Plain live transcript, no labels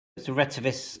It's a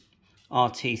RT3S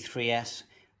RT3S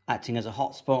acting as a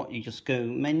hotspot. You just go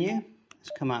menu,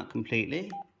 it's come out completely.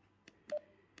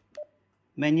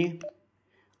 Menu,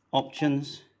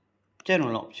 options,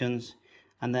 general options,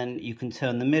 and then you can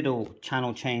turn the middle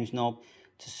channel change knob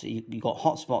to see you've got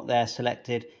hotspot there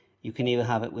selected. You can either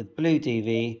have it with blue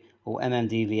DV or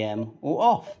MMDVM or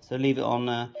off. So leave it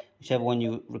on whichever one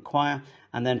you require.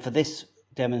 And then for this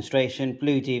demonstration,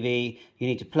 blue DV, you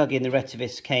need to plug in the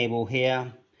RT3S cable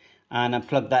here and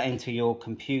plug that into your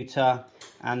computer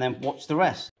and then watch the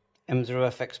rest.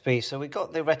 M0FXB. So we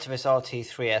got the RT3S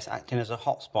RT3S acting as a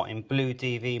hotspot in blue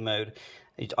DV mode.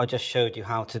 I just showed you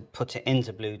how to put it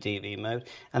into blue DV mode,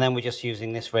 and then we're just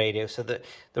using this radio so that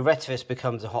the RT3S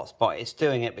becomes a hotspot. It's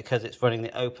doing it because it's running the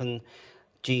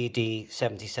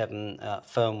OPENGD77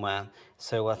 firmware.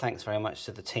 So thanks very much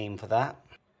to the team for that.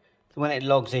 So when it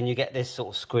logs in, you get this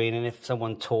sort of screen, and if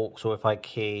someone talks or if I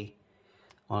key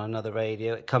on another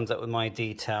radio, it comes up with my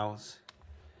details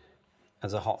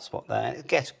as a hotspot there. It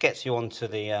gets you onto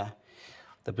the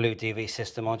blue DV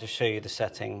system. I'll just show you the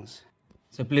settings.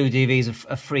 So blue DV is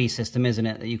a free system, isn't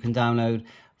it, that you can download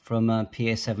from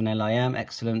PA7LIM.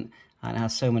 Excellent, and it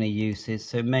has so many uses.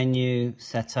 So menu,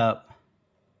 setup.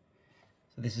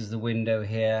 So this is the window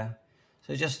here.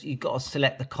 So just you've got to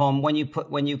select the COM when you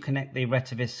connect the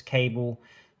RT3S cable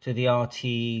to the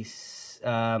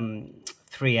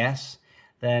RT3S.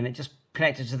 Then it just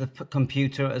connected to the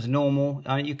computer as normal.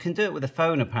 You can do it with a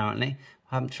phone apparently.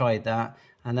 I haven't tried that.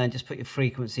 And then just put your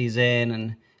frequencies in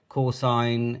and call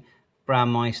sign,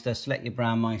 Brandmeister, select your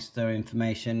Brandmeister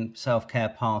information, self-care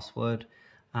password.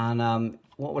 And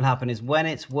what will happen is when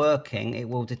it's working, it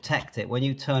will detect it. When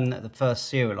you turn the first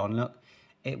serial on, look,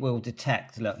 it will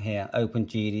detect, look here,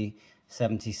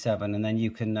 OPENGD77. And then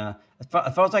you can, as far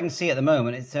as I can see at the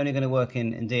moment, it's only going to work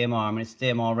in DMR. I mean, it's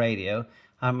DMR radio.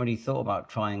 I haven't really thought about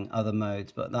trying other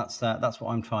modes, but that's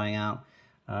what I'm trying out.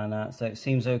 And so it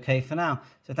seems okay for now.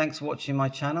 So thanks for watching my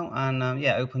channel. And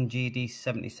yeah,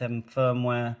 OPENGD77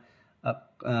 firmware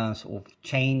sort of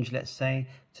change, let's say,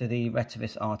 to the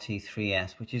RT3S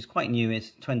RT3S, which is quite new. It's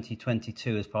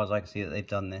 2022 as far as I can see that they've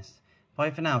done this.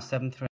 Bye for now, 7-3.